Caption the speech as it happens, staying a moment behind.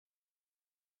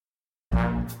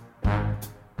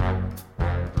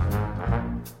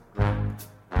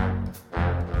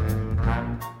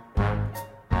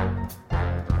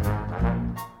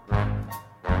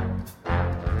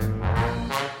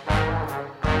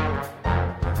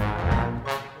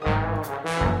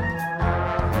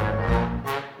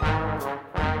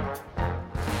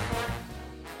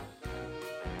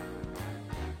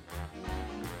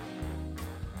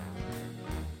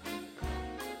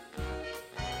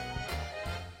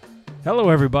Hello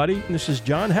everybody, this is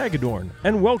John Hagedorn,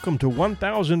 and welcome to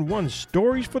 1001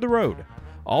 Stories for the Road,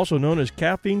 also known as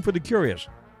Caffeine for the Curious,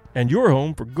 and your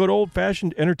home for good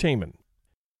old-fashioned entertainment.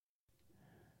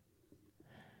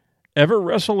 Ever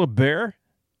wrestle a bear?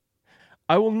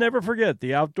 I will never forget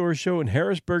the outdoor show in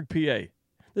Harrisburg, PA.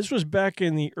 This was back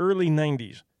in the early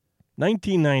 90s.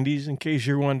 1990s, in case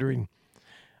you're wondering.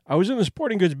 I was in the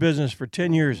sporting goods business for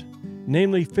 10 years,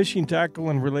 namely fishing tackle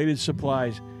and related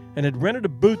supplies, and had rented a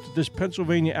booth at this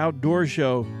Pennsylvania outdoor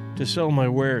show to sell my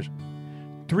wares.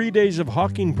 3 days of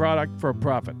hawking product for a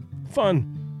profit.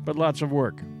 Fun, but lots of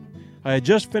work. I had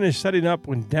just finished setting up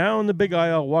when down the big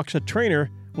aisle walks a trainer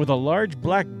with a large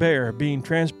black bear being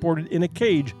transported in a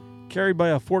cage carried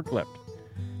by a forklift.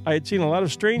 I had seen a lot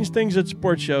of strange things at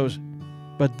sports shows,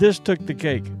 but this took the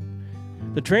cake.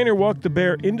 The trainer walked the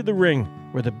bear into the ring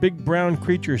where the big brown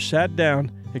creature sat down,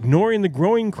 ignoring the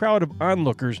growing crowd of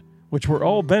onlookers, which were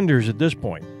all vendors at this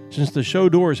point, since the show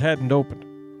doors hadn't opened.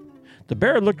 The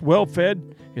bear looked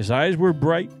well-fed, his eyes were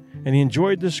bright, and he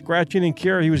enjoyed the scratching and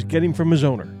care he was getting from his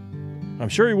owner. I'm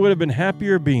sure he would have been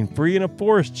happier being free in a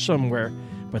forest somewhere,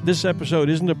 but this episode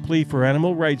isn't a plea for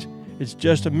animal rights, it's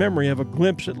just a memory of a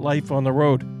glimpse at life on the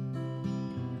road.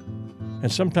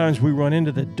 And sometimes we run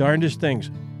into the darndest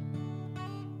things.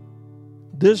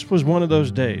 This was one of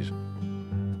those days.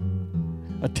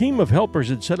 A team of helpers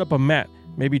had set up a mat,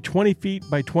 maybe 20 feet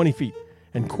by 20 feet,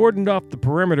 and cordoned off the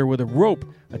perimeter with a rope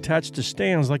attached to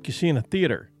stands like you see in a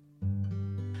theater.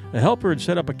 A helper had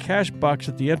set up a cash box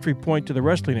at the entry point to the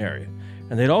wrestling area,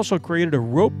 and they'd also created a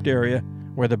roped area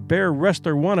where the bear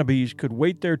wrestler wannabes could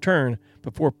wait their turn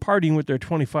before parting with their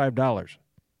 $25.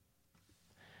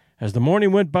 As the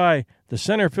morning went by, the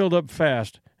center filled up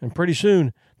fast, and pretty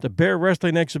soon the bear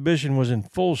wrestling exhibition was in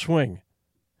full swing.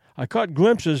 I caught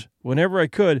glimpses, whenever I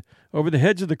could, over the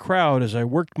heads of the crowd as I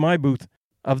worked my booth,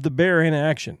 of the bear in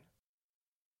action.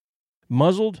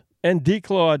 Muzzled and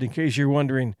declawed, in case you're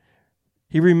wondering,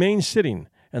 he remained sitting,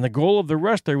 and the goal of the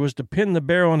wrestler was to pin the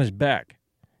bear on his back.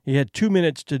 He had 2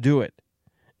 minutes to do it.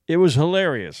 It was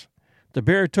hilarious. The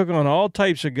bear took on all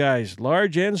types of guys,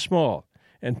 large and small,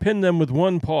 and pinned them with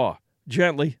one paw,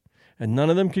 gently, and none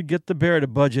of them could get the bear to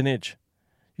budge an inch.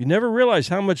 You never realize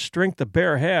how much strength the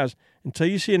bear has until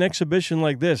you see an exhibition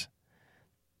like this.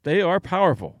 They are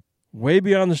powerful, way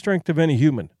beyond the strength of any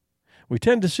human. We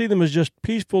tend to see them as just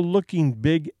peaceful-looking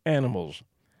big animals.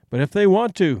 But if they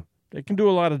want to, they can do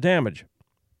a lot of damage.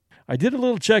 I did a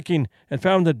little checking and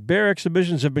found that bear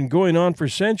exhibitions have been going on for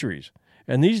centuries,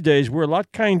 and these days we're a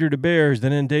lot kinder to bears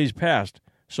than in days past.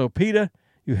 So, PETA,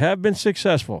 you have been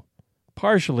successful.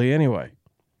 Partially, anyway.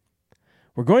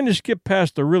 We're going to skip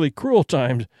past the really cruel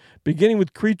times, beginning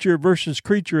with creature versus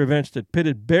creature events that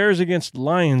pitted bears against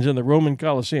lions in the Roman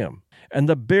Colosseum, and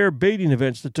the bear baiting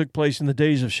events that took place in the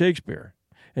days of Shakespeare,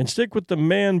 and stick with the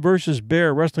man versus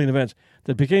bear wrestling events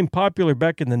that became popular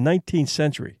back in the 19th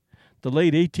century, the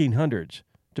late 1800s,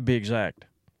 to be exact.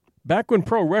 Back when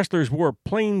pro wrestlers wore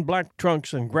plain black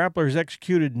trunks and grapplers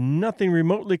executed nothing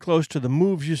remotely close to the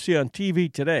moves you see on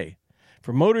TV today,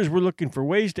 promoters were looking for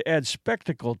ways to add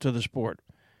spectacle to the sport.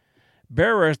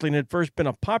 Bear wrestling had first been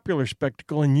a popular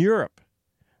spectacle in Europe.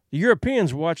 The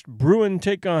Europeans watched Brawn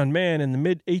take on man in the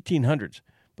mid-1800s,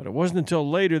 but it wasn't until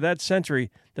later that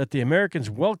century that the Americans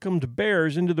welcomed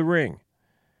bears into the ring.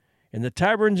 In the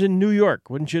taverns in New York,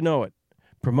 wouldn't you know it,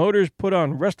 promoters put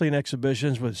on wrestling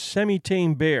exhibitions with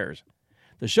semi-tame bears.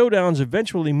 The showdowns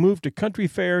eventually moved to country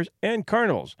fairs and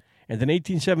carnivals, and in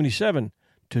 1877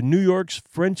 to New York's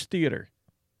French Theater.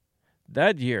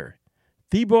 That year,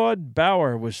 Thibaud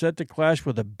Bauer was set to clash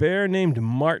with a bear named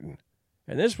Martin,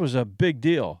 and this was a big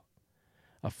deal.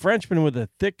 A Frenchman with a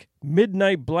thick,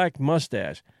 midnight black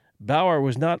mustache, Bauer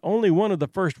was not only one of the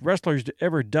first wrestlers to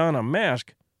ever don a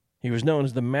mask, he was known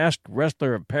as the Masked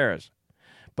Wrestler of Paris,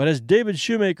 but as David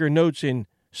Shoemaker notes in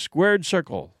Squared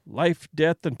Circle, Life,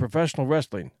 Death, and Professional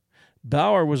Wrestling,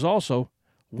 Bauer was also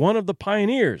one of the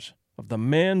pioneers of the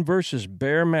man versus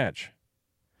bear match.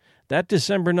 That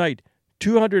December night,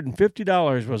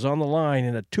 $250 was on the line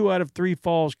in a 2 out of 3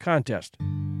 falls contest.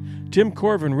 Tim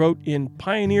Corvin wrote in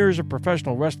Pioneers of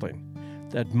Professional Wrestling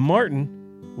that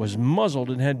Martin was muzzled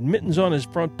and had mittens on his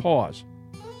front paws.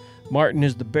 Martin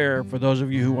is the bear, for those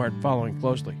of you who aren't following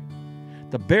closely.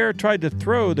 The bear tried to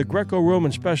throw the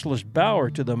Greco-Roman specialist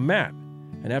Bauer to the mat,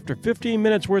 and after 15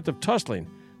 minutes worth of tussling,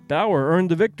 Bauer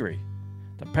earned the victory.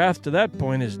 The path to that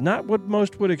point is not what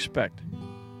most would expect.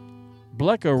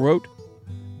 Blecko wrote,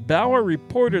 Bauer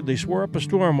reportedly swore up a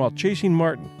storm while chasing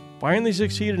Martin, finally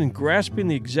succeeded in grasping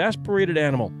the exasperated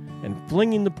animal and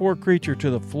flinging the poor creature to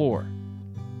the floor.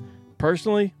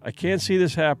 Personally, I can't see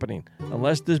this happening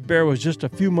unless this bear was just a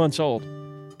few months old,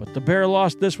 but the bear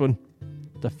lost this one.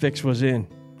 The fix was in.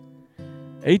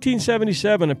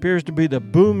 1877 appears to be the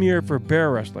boom year for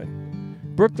bear wrestling.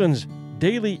 Brooklyn's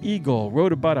Daily Eagle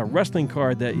wrote about a wrestling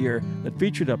card that year that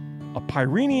featured a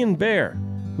Pyrenean bear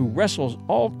who wrestles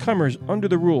all comers under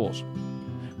the rules.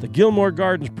 The Gilmore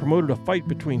Gardens promoted a fight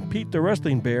between Pete the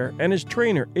wrestling bear and his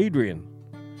trainer, Adrian.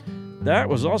 That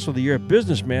was also the year a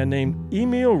businessman named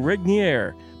Emile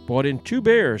Regnier brought in 2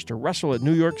 bears to wrestle at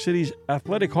New York City's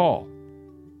Athletic Hall.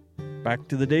 Back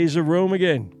to the days of Rome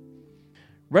again.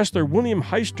 Wrestler William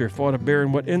Heister fought a bear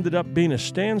in what ended up being a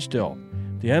standstill.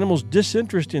 The animal's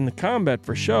disinterest in the combat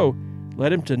for show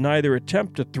led him to neither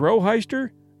attempt to throw Heister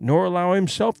nor allow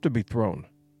himself to be thrown.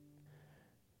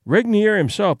 Regnier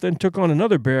himself then took on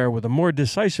another bear with a more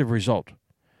decisive result.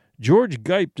 George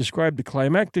Gipe described the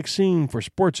climactic scene for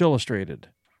Sports Illustrated.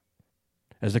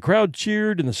 As the crowd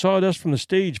cheered and the sawdust from the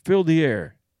stage filled the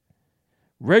air,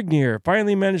 Regnier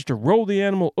finally managed to roll the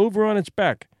animal over on its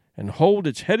back and hold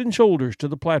its head and shoulders to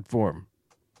the platform.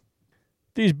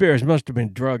 These bears must have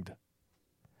been drugged.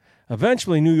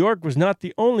 Eventually, New York was not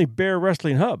the only bear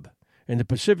wrestling hub. In the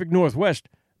Pacific Northwest,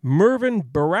 Mervyn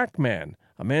Barackman,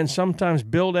 a man sometimes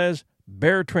billed as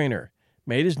Bear Trainer,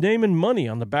 made his name and money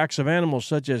on the backs of animals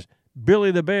such as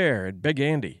Billy the Bear and Big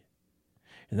Andy.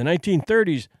 In the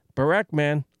 1930s,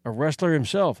 Barackman, a wrestler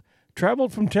himself,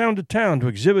 traveled from town to town to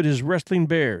exhibit his wrestling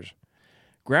bears.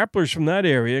 Grapplers from that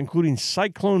area, including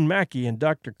Cyclone Mackey and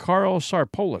Dr. Carl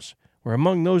Sarpolis, were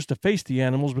among those to face the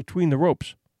animals between the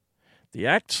ropes. The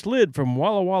act slid from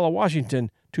Walla Walla, Washington,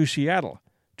 to Seattle,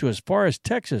 to as far as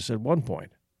Texas at one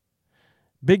point.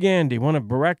 Big Andy, one of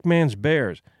Barackman's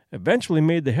bears, eventually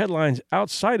made the headlines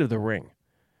outside of the ring.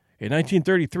 In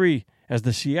 1933, as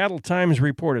the Seattle Times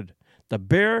reported, the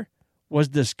bear was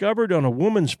discovered on a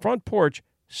woman's front porch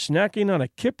snacking on a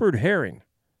kippered herring.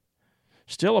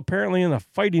 Still apparently in a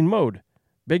fighting mode,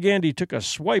 Big Andy took a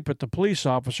swipe at the police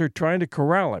officer trying to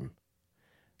corral him.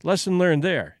 Lesson learned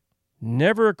there: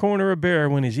 never corner a bear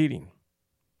when he's eating.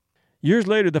 Years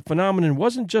later, the phenomenon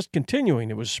wasn't just continuing,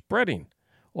 it was spreading.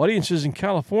 Audiences in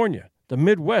California, the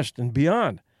Midwest, and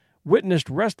beyond witnessed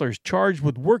wrestlers charged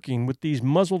with working with these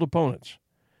muzzled opponents.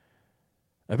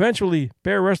 Eventually,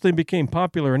 bear wrestling became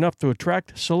popular enough to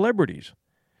attract celebrities.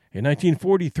 In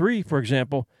 1943, for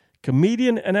example,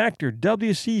 comedian and actor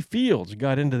W.C. Fields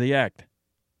got into the act.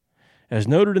 As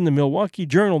noted in the Milwaukee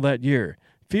Journal that year,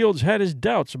 Fields had his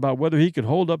doubts about whether he could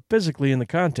hold up physically in the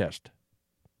contest.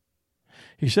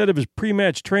 He said of his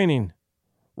pre-match training,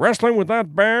 "Wrestling with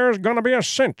that bear is going to be a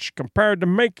cinch compared to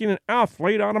making an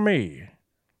athlete out of me."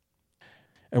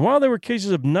 And while there were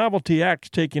cases of novelty acts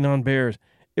taking on bears,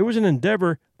 it was an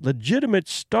endeavor legitimate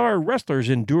star wrestlers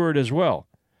endured as well.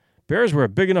 Bears were a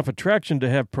big enough attraction to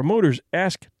have promoters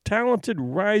ask talented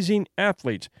rising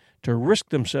athletes to risk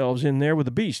themselves in there with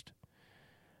the beast.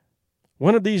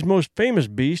 One of these most famous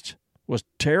beasts was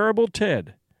Terrible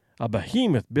Ted, a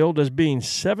behemoth billed as being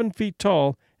 7 feet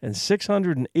tall and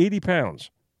 680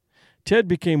 pounds. Ted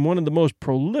became one of the most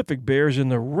prolific bears in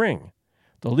the ring.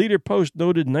 The Leader Post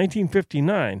noted in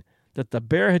 1959 that the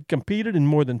bear had competed in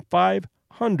more than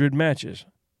 500 matches.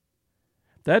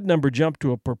 That number jumped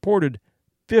to a purported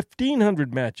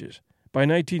 1,500 matches by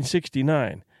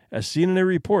 1969, as seen in a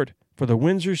report for the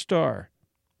Windsor Star.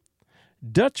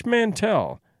 Dutch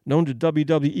Mantell, known to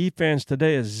WWE fans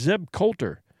today as Zeb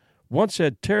Coulter, once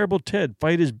had Terrible Ted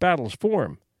fight his battles for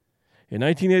him. In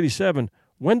 1987,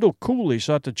 Wendell Cooley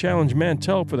sought to challenge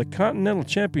Mantell for the Continental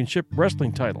Championship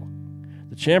Wrestling title.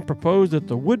 The champ proposed that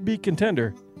the would-be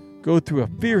contender go through a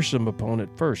fearsome opponent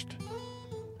first.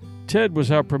 Ted was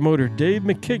how promoter Dave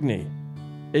McKigney,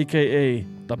 a.k.a.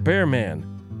 the Bear Man,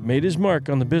 made his mark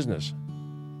on the business.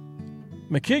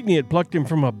 McKigney had plucked him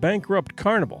from a bankrupt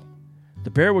carnival.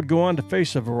 The bear would go on to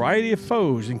face a variety of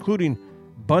foes, including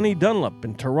Bunny Dunlap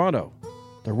in Toronto,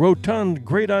 the rotund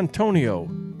Great Antonio,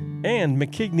 and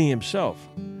McKigney himself,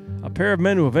 a pair of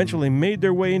men who eventually made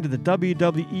their way into the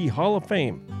WWE Hall of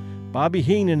Fame. Bobby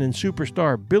Heenan and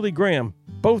superstar Billy Graham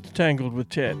both tangled with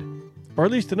Ted, or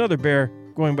at least another bear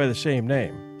going by the same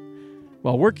name.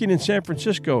 While working in San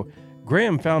Francisco,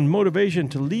 Graham found motivation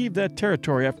to leave that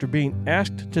territory after being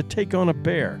asked to take on a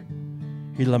bear.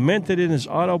 He lamented in his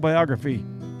autobiography,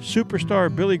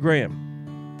 Superstar Billy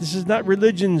Graham. This is not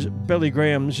religion's Billy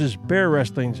Graham, this is bear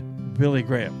wrestling's Billy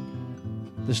Graham.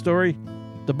 The story?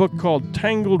 The book called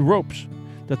Tangled Ropes,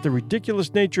 that the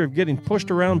ridiculous nature of getting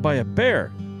pushed around by a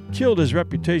bear killed his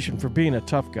reputation for being a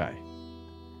tough guy.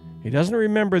 He doesn't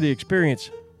remember the experience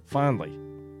fondly.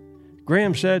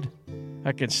 Graham said,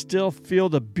 "I can still feel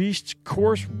the beast's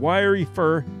coarse, wiry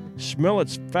fur, smell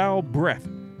its foul breath,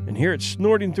 and hear it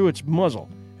snorting through its muzzle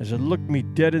as it looked me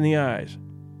dead in the eyes.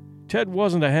 Ted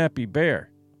wasn't a happy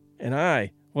bear, and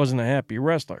I wasn't a happy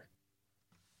wrestler.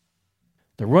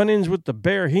 The run-ins with the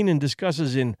bear Heenan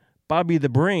discusses in Bobby the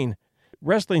Brain,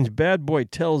 Wrestling's Bad Boy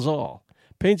Tells All,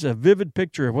 paints a vivid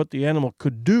picture of what the animal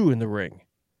could do in the ring.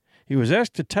 He was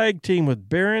asked to tag team with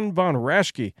Baron von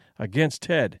Raschke against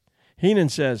Ted. Heenan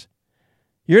says,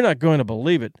 "You're not going to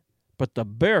believe it, but the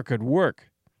bear could work."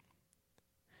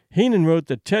 Heenan wrote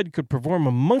that Ted could perform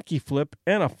a monkey flip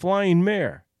and a flying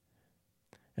mare.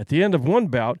 At the end of one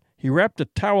bout, he wrapped a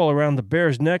towel around the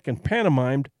bear's neck and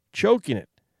pantomimed choking it.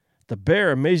 The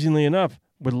bear, amazingly enough,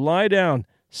 would lie down,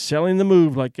 selling the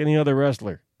move like any other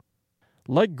wrestler.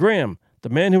 Like Graham, the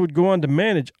man who would go on to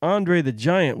manage Andre the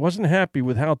Giant wasn't happy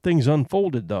with how things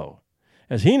unfolded, though.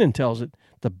 As Heenan tells it,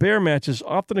 the bear matches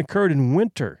often occurred in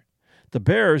winter. The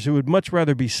bears, who would much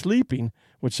rather be sleeping,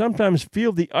 would sometimes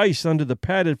feel the ice under the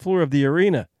padded floor of the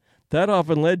arena. That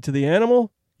often led to the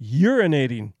animal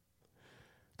urinating.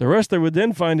 The wrestler would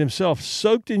then find himself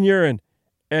soaked in urine,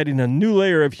 adding a new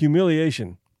layer of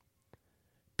humiliation.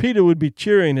 PETA would be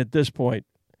cheering at this point.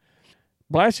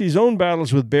 Blassie's own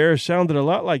battles with bears sounded a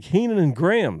lot like Heenan and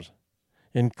Graham's.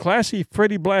 In Classy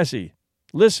Freddie Blassie,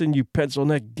 "Listen, you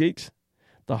pencil-neck geeks,"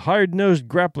 the hard-nosed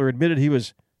grappler admitted he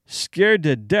was scared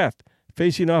to death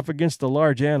facing off against the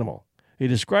large animal. He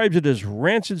describes it as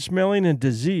rancid-smelling and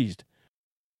diseased.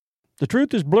 The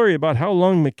truth is blurry about how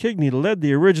long McKigney led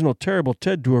the original Terrible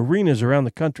Ted to arenas around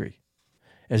the country.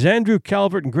 As Andrew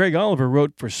Calvert and Greg Oliver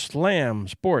wrote for Slam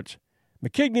Sports,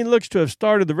 McKigney looks to have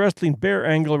started the wrestling bear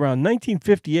angle around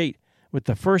 1958, with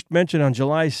the first mention on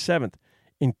July 7th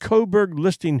in Coburg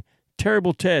listing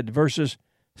Terrible Ted versus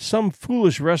some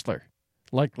foolish wrestler,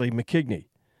 likely McKigney.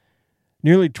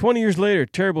 Nearly 20 years later,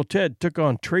 Terrible Ted took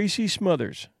on Tracy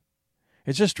Smothers.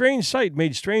 It's a strange sight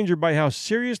made stranger by how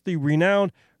seriously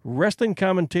renowned wrestling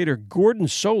commentator Gordon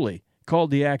Soley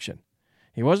called the action.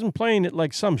 He wasn't playing it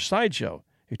like some sideshow.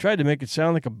 He tried to make it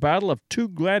sound like a battle of two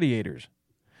gladiators.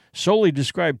 Soley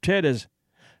described Ted as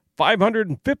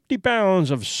 550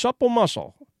 pounds of supple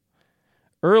muscle.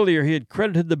 Earlier, he had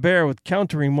credited the bear with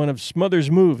countering one of Smothers'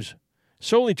 moves,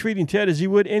 Soley treating Ted as he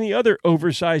would any other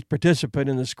oversized participant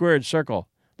in the squared circle,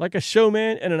 like a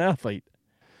showman and an athlete.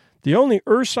 The only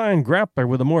Ursine grappler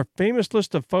with a more famous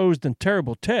list of foes than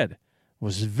Terrible Ted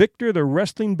was Victor the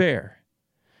Wrestling Bear.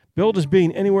 Billed as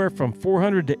being anywhere from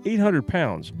 400 to 800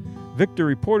 pounds, Victor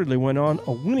reportedly went on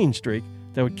a winning streak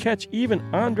that would catch even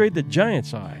Andre the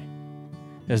Giant's eye.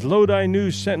 As Lodi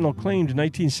News Sentinel claimed in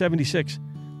 1976,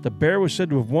 the bear was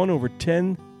said to have won over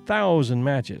 10,000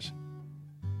 matches.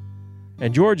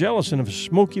 And George Ellison of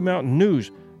Smoky Mountain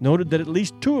News noted that at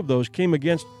least two of those came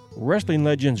against wrestling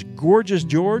legends Gorgeous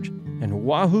George and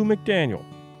Wahoo McDaniel.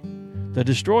 The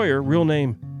Destroyer, real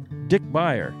name Dick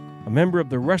Beyer, a member of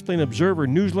the Wrestling Observer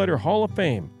Newsletter Hall of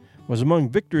Fame, was among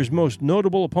Victor's most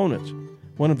notable opponents,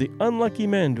 one of the unlucky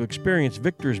men to experience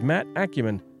Victor's mat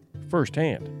acumen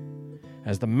firsthand.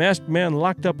 As the masked man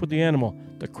locked up with the animal,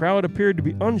 the crowd appeared to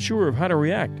be unsure of how to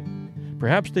react.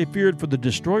 Perhaps they feared for the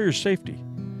Destroyer's safety.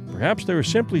 Perhaps they were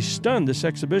simply stunned this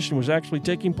exhibition was actually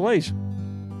taking place.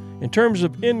 In terms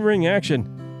of in-ring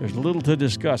action, there's little to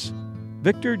discuss.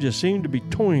 Victor just seemed to be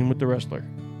toying with the wrestler.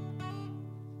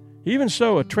 Even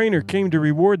so, a trainer came to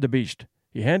reward the beast.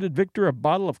 He handed Victor a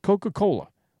bottle of Coca-Cola,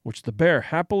 which the bear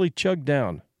happily chugged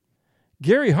down.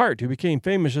 Gary Hart, who became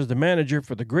famous as the manager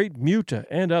for the Great Muta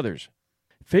and others,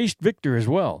 faced Victor as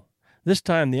well. This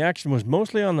time the action was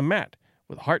mostly on the mat,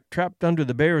 with Hart trapped under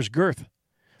the bear's girth.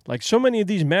 Like so many of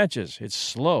these matches, it's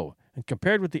slow, and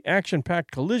compared with the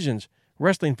action-packed collisions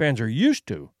wrestling fans are used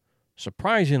to,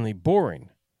 surprisingly boring.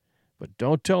 But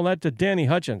don't tell that to Danny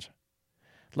Hutchins.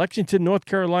 Lexington, North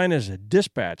Carolina's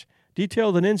Dispatch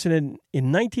detailed an incident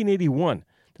in 1981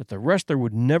 that the wrestler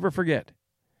would never forget.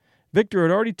 Victor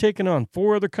had already taken on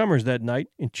 4 other comers that night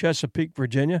in Chesapeake,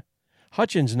 Virginia.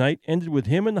 Hutchins' night ended with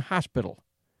him in the hospital.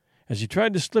 As he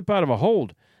tried to slip out of a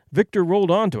hold, Victor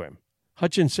rolled onto him.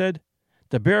 Hutchins said,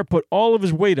 "The bear put all of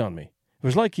his weight on me. It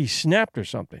was like he snapped or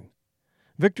something."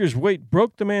 Victor's weight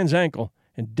broke the man's ankle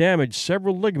and damaged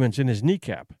several ligaments in his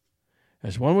kneecap.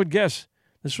 As one would guess,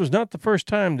 this was not the first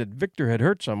time that Victor had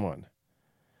hurt someone.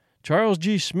 Charles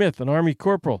G. Smith, an Army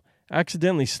corporal,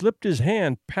 accidentally slipped his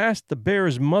hand past the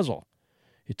bear's muzzle.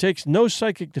 It takes no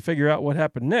psychic to figure out what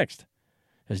happened next.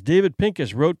 As David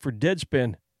Pincus wrote for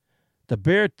Deadspin, the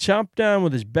bear chomped down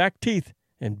with his back teeth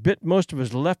and bit most of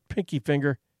his left pinky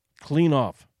finger clean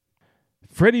off.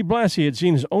 Freddie Blassie had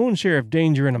seen his own share of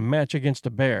danger in a match against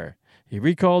a bear. He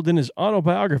recalled in his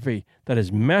autobiography that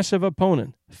his massive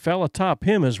opponent fell atop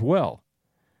him as well.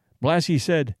 Blassie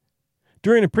said,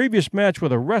 "During a previous match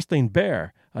with a wrestling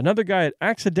bear, another guy had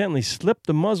accidentally slipped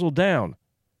the muzzle down.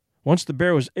 Once the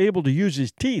bear was able to use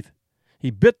his teeth, he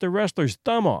bit the wrestler's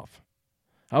thumb off.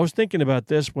 I was thinking about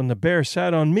this when the bear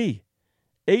sat on me,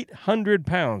 800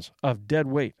 pounds of dead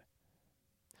weight.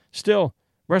 Still,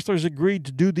 wrestlers agreed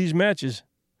to do these matches.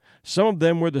 Some of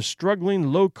them were the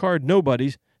struggling low-card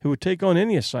nobodies who would take on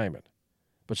any assignment.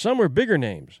 But some were bigger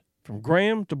names, from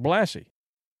Graham to Blassie.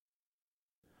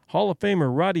 Hall of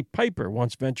Famer Roddy Piper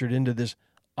once ventured into this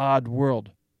odd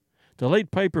world. The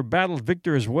late Piper battled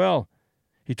Victor as well.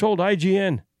 He told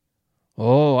IGN,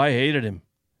 "Oh, I hated him.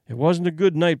 It wasn't a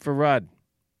good night for Rod."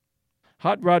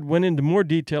 Hot Rod went into more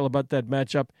detail about that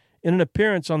matchup in an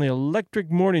appearance on the Electric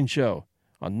Morning Show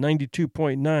on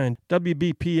 92.9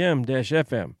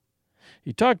 WBPM-FM.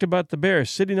 He talked about the bear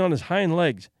sitting on his hind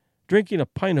legs, drinking a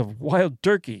pint of wild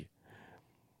turkey.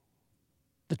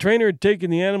 The trainer had taken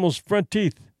the animal's front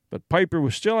teeth, but Piper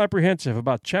was still apprehensive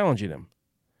about challenging him.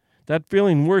 That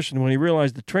feeling worsened when he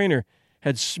realized the trainer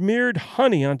had smeared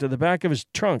honey onto the back of his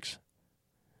trunks.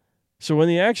 So when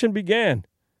the action began,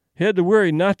 he had to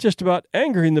worry not just about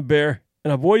angering the bear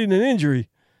and avoiding an injury,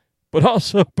 but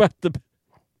also about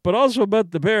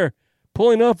the bear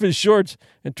pulling off his shorts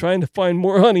and trying to find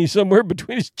more honey somewhere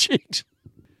between his cheeks.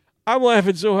 I'm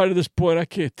laughing so hard at this point I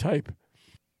can't type.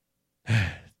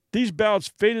 These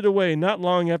bouts faded away not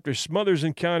long after Smothers'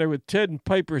 encounter with Ted and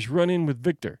Piper's run-in with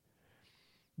Victor.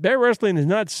 Bear wrestling is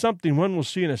not something one will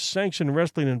see in a sanctioned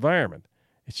wrestling environment.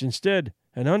 It's instead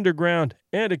an underground,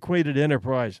 antiquated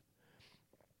enterprise.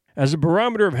 As a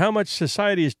barometer of how much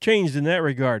society has changed in that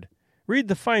regard, read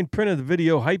the fine print of the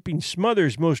video hyping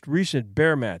Smothers' most recent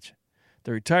bear match.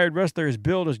 The retired wrestler is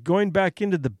billed as going back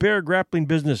into the bear grappling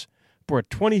business for a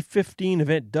 2015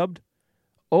 event dubbed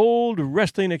Old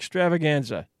Wrestling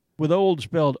Extravaganza, with old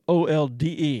spelled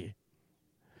O-L-D-E.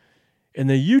 In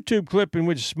the YouTube clip in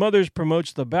which Smothers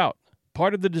promotes the bout,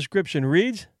 part of the description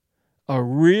reads, "A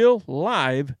real,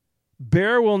 live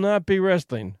bear will not be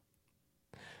wrestling."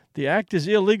 The act is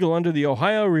illegal under the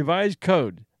Ohio Revised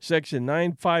Code, Section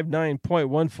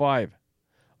 959.15.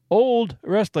 Old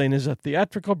Wrestling is a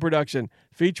theatrical production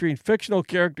featuring fictional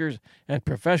characters and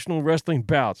professional wrestling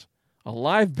bouts. A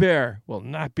live bear will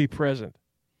not be present.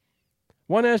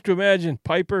 One has to imagine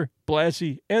Piper,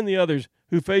 Blassie, and the others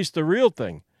who faced the real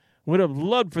thing would have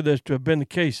loved for this to have been the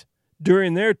case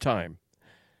during their time.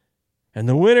 And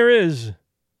the winner is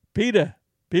PETA,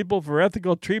 People for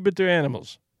Ethical Treatment to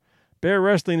Animals. Bear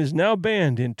wrestling is now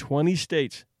banned in 20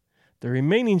 states. The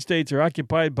remaining states are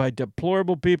occupied by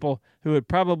deplorable people who would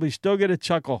probably still get a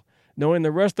chuckle knowing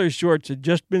the wrestler's shorts had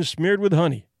just been smeared with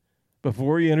honey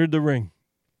before he entered the ring.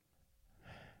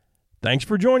 Thanks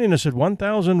for joining us at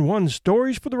 1001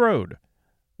 Stories for the Road,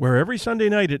 where every Sunday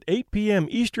night at 8 p.m.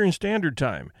 Eastern Standard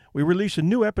Time, we release a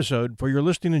new episode for your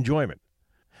listening enjoyment.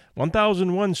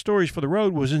 1001 Stories for the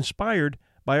Road was inspired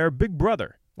by our big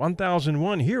brother,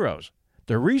 1001 Heroes,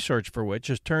 the research for which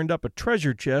has turned up a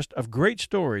treasure chest of great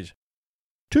stories.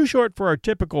 Too short for our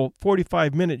typical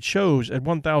 45-minute shows at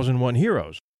 1001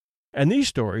 Heroes, and these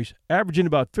stories, averaging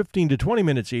about 15 to 20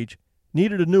 minutes each,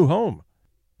 needed a new home.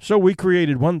 So we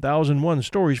created 1001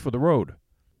 Stories for the Road.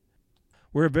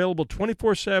 We're available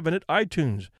 24/7 at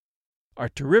iTunes, our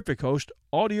terrific host,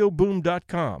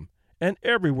 audioboom.com, and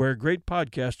everywhere great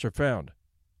podcasts are found.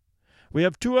 We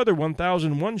have 2 other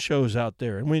 1001 shows out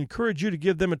there, and we encourage you to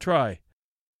give them a try.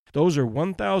 Those are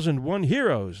 1001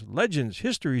 Heroes, Legends,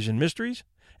 Histories, and Mysteries,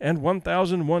 and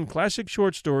 1001 Classic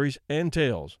Short Stories and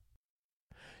Tales.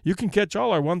 You can catch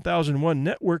all our 1001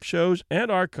 network shows and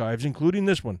archives, including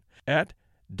this one, at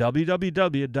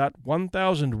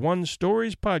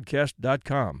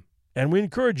www.1001storiespodcast.com. And we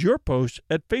encourage your posts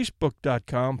at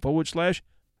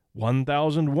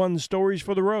facebook.com/1001 Stories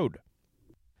for the Road.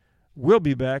 We'll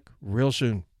be back real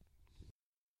soon.